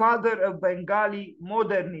and the father of Bengali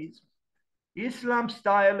modernism. Islam's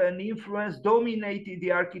style and influence dominated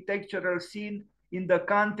the architectural scene in the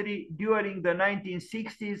country during the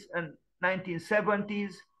 1960s and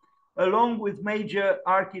 1970s, along with major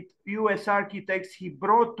US architects he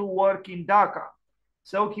brought to work in Dhaka.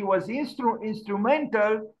 So he was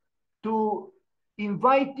instrumental to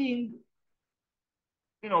inviting,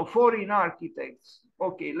 foreign architects.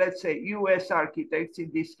 Okay, let's say US architects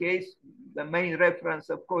in this case. The main reference,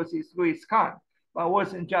 of course, is Louis Kahn, but it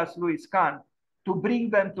wasn't just Louis Kahn, to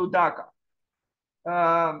bring them to Dhaka.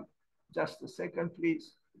 Just a second,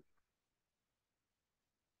 please.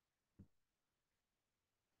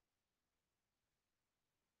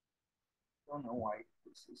 I don't know why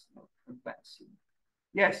this is not advancing.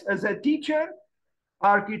 Yes, as a teacher,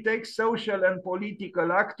 architect, social and political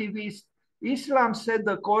activist, Islam set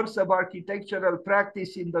the course of architectural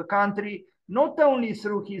practice in the country, not only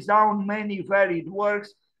through his own many varied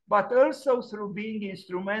works, but also through being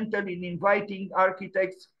instrumental in inviting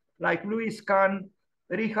architects like Louis Kahn,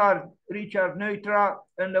 Richard Neutra,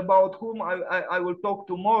 and about whom I will talk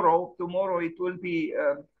tomorrow. Tomorrow it will be,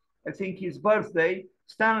 I think, his birthday.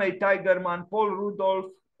 Stanley Tigerman, Paul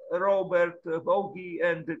Rudolph, Robert Bogie,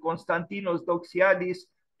 and Konstantinos Doxiadis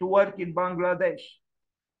to work in Bangladesh.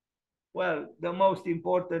 Well, the most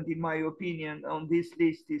important, in my opinion, on this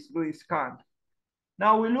list is Louis Kahn.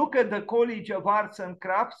 Now we look at the College of Arts and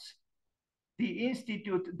Crafts, the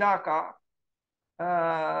Institute Dhaka,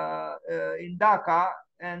 in Dhaka,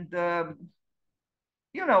 and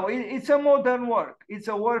you know, it's a modern work. It's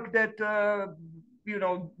a work that, you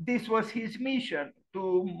know, this was his mission,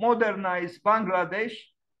 to modernize Bangladesh,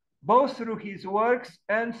 both through his works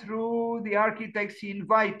and through the architects he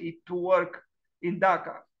invited to work in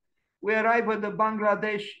Dhaka. We arrive at the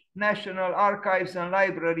Bangladesh National Archives and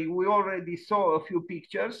Library. We already saw a few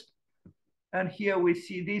pictures. And here we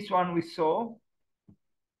see this one we saw.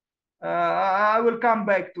 I will come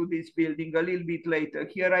back to this building a little bit later.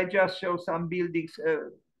 Here I just show some buildings,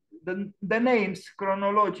 the names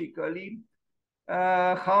chronologically.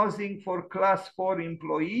 Housing for class 4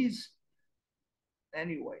 employees.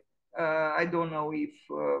 Anyway, I don't know if,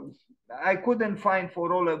 I couldn't find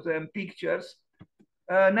for all of them pictures.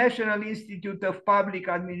 National Institute of Public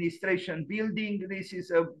Administration building. This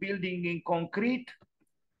is a building in concrete.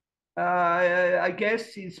 I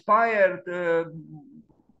guess inspired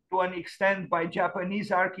to an extent by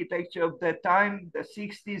Japanese architecture of that time, the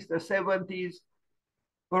 60s, the 70s,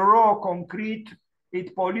 raw concrete.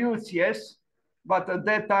 It pollutes, yes, but at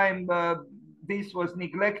that time, this was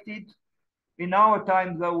neglected. In our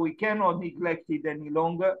time, though, we cannot neglect it any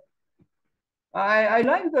longer. I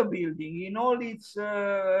like the building in all its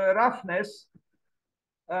roughness.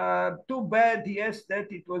 Too bad, yes, that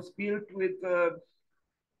it was built with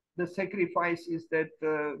the sacrifices that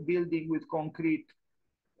building with concrete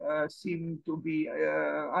seem to be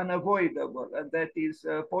unavoidable, and that is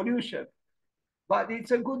pollution. But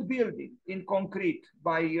it's a good building in concrete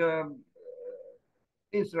by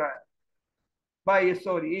Islam.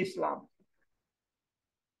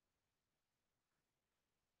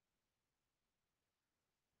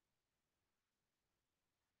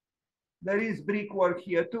 There is brickwork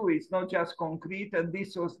here too. It's not just concrete. And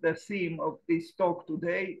this was the theme of this talk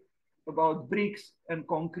today about bricks and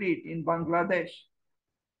concrete in Bangladesh.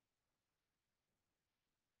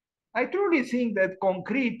 I truly think that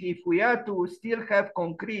concrete, if we are to still have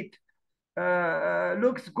concrete,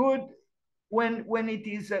 looks good when it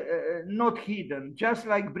is not hidden, just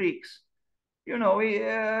like bricks. You know,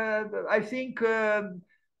 I think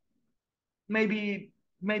maybe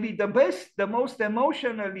the most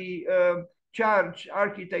emotionally charged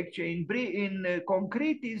architecture in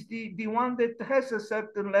concrete is the one that has a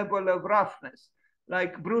certain level of roughness,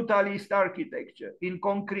 like brutalist architecture in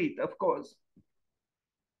concrete, of course.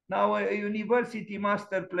 Now, a university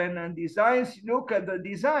master plan and designs, look at the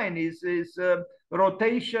design,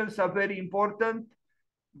 rotations are very important,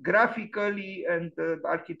 graphically and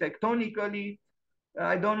architectonically.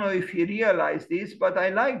 I don't know if he realized this, but I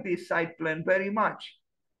like this site plan very much.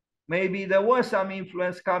 Maybe there was some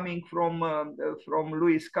influence coming from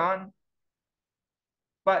Louis Kahn,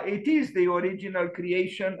 but it is the original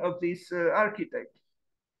creation of this architect.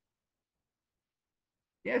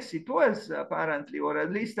 Yes, it was apparently, or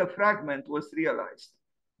at least a fragment was realized.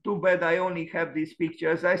 Too bad I only have these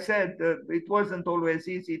pictures. I said it wasn't always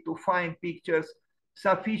easy to find pictures,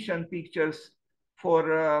 sufficient pictures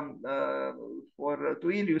to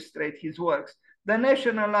illustrate his works. The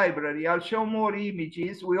National Library, I'll show more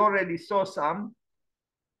images. We already saw some.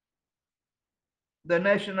 The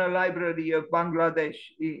National Library of Bangladesh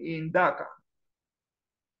in Dhaka.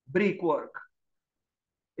 Brickwork.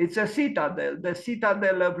 It's a citadel, the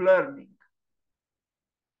citadel of learning.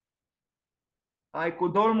 I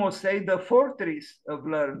could almost say the fortress of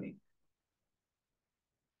learning.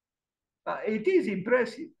 It is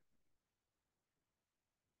impressive.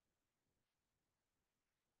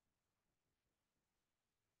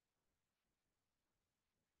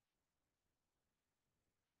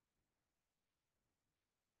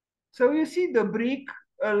 So you see, the brick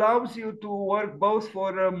allows you to work both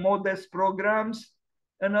for modest programs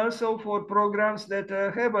and also for programs that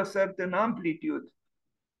have a certain amplitude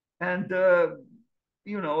and,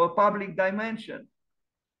 you know, a public dimension,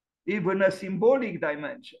 even a symbolic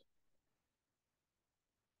dimension.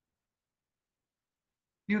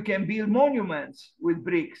 You can build monuments with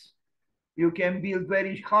bricks. You can build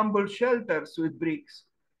very humble shelters with bricks.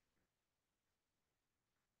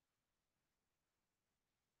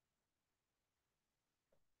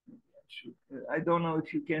 I don't know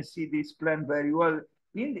if you can see this plan very well.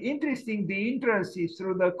 Interesting, the entrances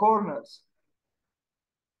through the corners.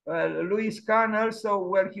 Louis Kahn also,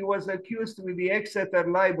 where he was accused with the Exeter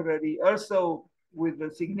Library, also with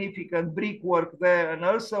a significant brickwork there and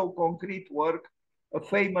also concrete work, a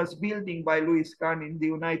famous building by Louis Kahn in the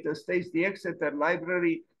United States, the Exeter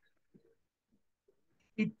Library.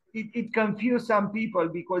 It confused some people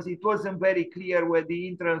because it wasn't very clear where the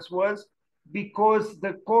entrance was, because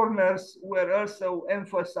the corners were also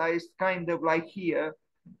emphasized kind of like here.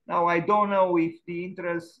 Now, I don't know if the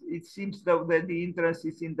entrance, it seems that the entrance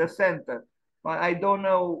is in the center, but I don't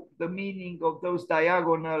know the meaning of those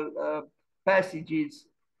diagonal passages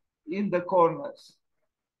in the corners.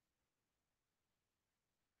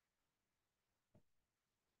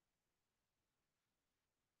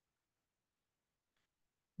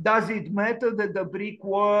 Does it matter that the brick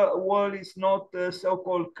wall is not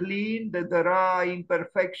so-called clean, that there are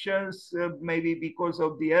imperfections, maybe because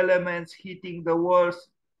of the elements hitting the walls?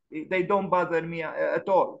 They don't bother me at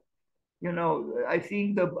all. You know, I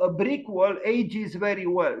think a brick wall ages very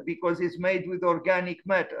well because it's made with organic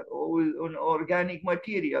matter or with an organic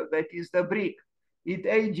material, that is the brick. It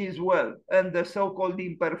ages well. And the so-called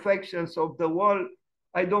imperfections of the wall,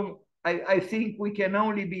 I don't, I think we can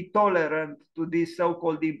only be tolerant to these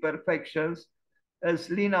so-called imperfections, as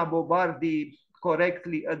Lina Bobardi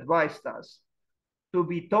correctly advised us, to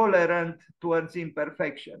be tolerant towards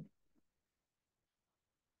imperfection.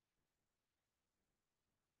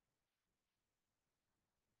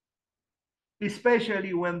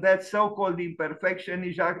 Especially when that so-called imperfection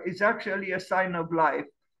is actually a sign of life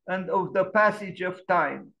and of the passage of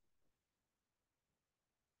time.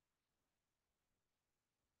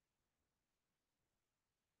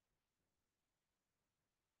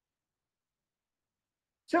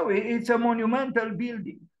 So it's a monumental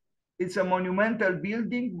building. It's a monumental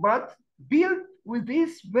building, but built with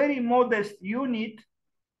this very modest unit,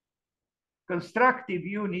 constructive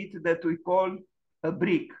unit that we call a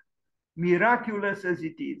brick, miraculous as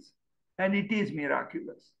it is. And it is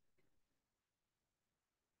miraculous.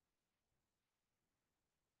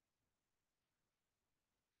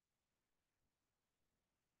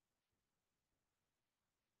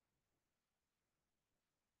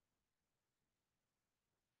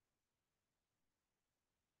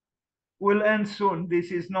 We'll end soon.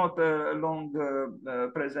 This is not a long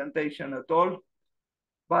presentation at all,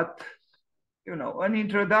 but you know, an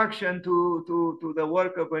introduction to the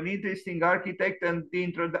work of an interesting architect and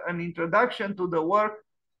an introduction to the work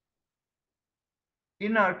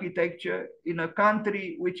in architecture in a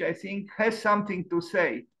country which I think has something to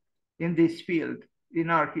say in this field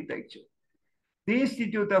in architecture. The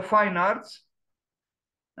Institute of Fine Arts.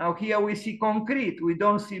 Now here we see concrete, we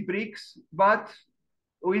don't see bricks, but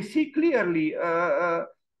we see clearly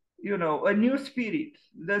you know, a new spirit,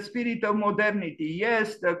 the spirit of modernity.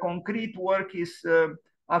 Yes, the concrete work is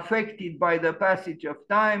affected by the passage of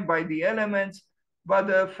time, by the elements, but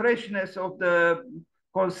the freshness of the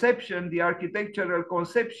conception, the architectural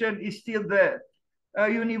conception is still there. A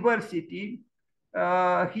university,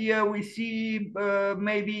 here we see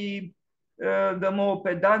maybe the more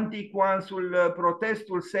pedantic ones will protest,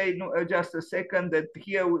 will say, no, just a second, that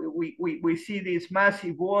here we see these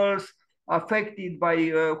massive walls affected by,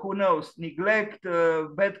 who knows, neglect,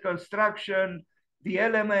 bad construction, the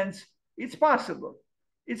elements. It's possible.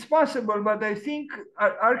 It's possible, but I think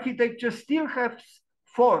architecture still has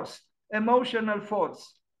force, emotional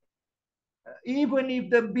force. Even if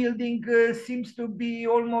the building seems to be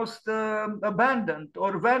almost abandoned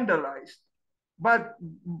or vandalized. But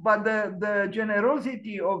the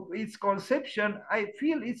generosity of its conception, I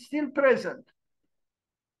feel it's still present.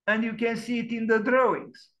 And you can see it in the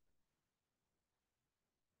drawings.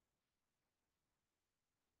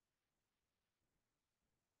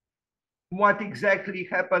 What exactly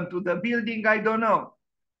happened to the building, I don't know.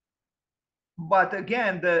 But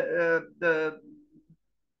again, the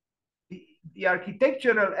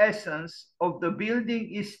architectural essence of the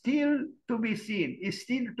building is still to be seen, is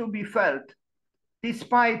still to be felt,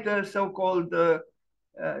 despite the so-called,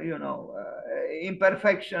 you know,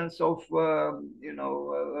 imperfections of, you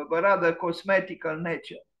know, a rather cosmetical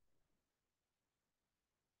nature.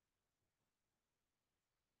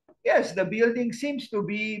 Yes, the building seems to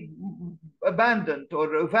be abandoned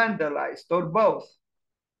or vandalized or both.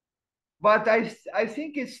 But I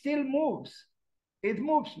think it still moves. It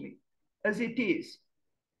moves me as it is.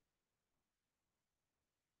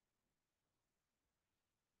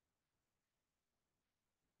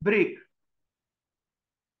 Brick.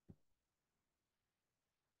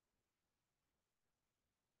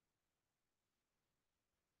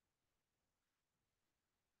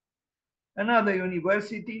 Another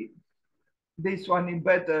university. This one in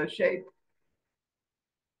better shape,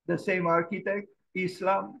 the same architect,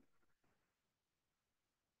 Islam.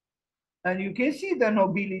 And you can see the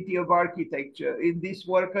nobility of architecture in this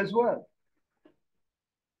work as well.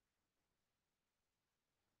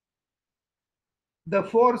 The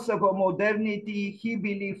force of a modernity he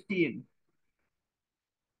believed in.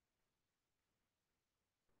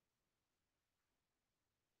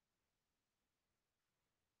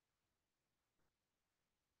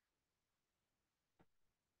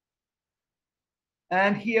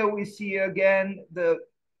 And here we see again the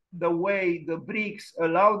way the bricks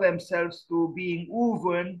allow themselves to being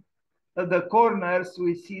woven. At the corners,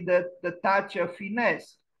 we see that the touch of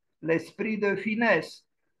finesse, l'esprit de finesse.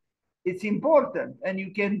 It's important, and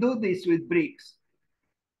you can do this with bricks.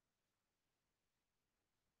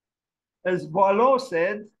 As Boileau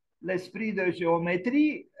said, l'esprit de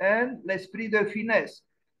géométrie and l'esprit de finesse.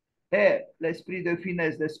 L'esprit de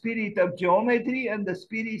finesse, the spirit of geometry and the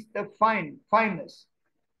spirit of fineness.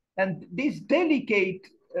 And these delicate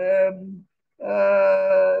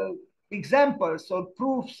examples or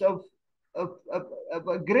proofs of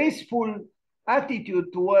a graceful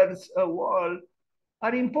attitude towards a wall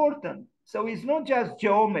are important. So it's not just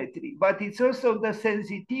geometry, but it's also the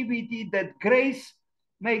sensitivity that grace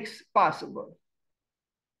makes possible.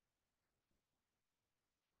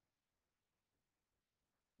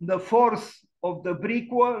 The force of the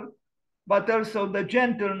brick wall, but also the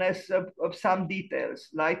gentleness of some details,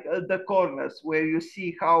 like the corners where you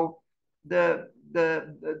see how the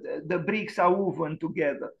bricks are woven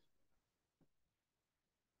together.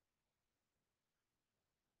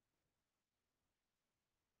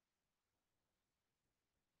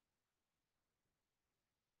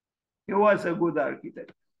 He was a good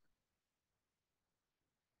architect.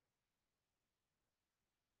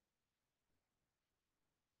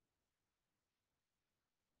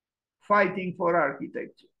 Fighting for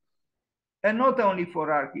architecture. And not only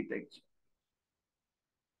for architecture.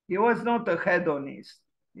 He was not a hedonist.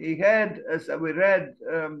 He had, as we read,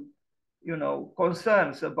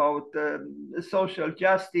 concerns about social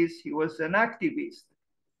justice. He was an activist,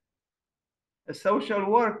 a social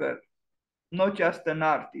worker, not just an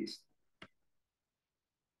artist.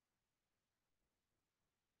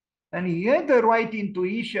 And he had the right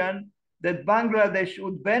intuition that Bangladesh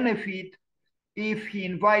would benefit if he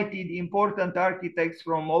invited important architects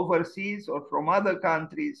from overseas or from other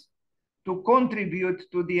countries to contribute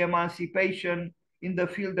to the emancipation in the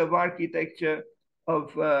field of architecture of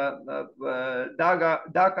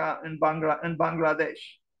Dhaka and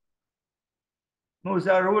Bangladesh.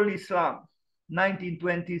 Muzharul Islam,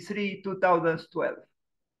 1923-2012.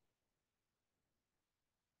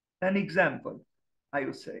 An example, I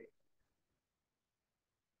would say.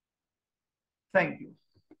 Thank you.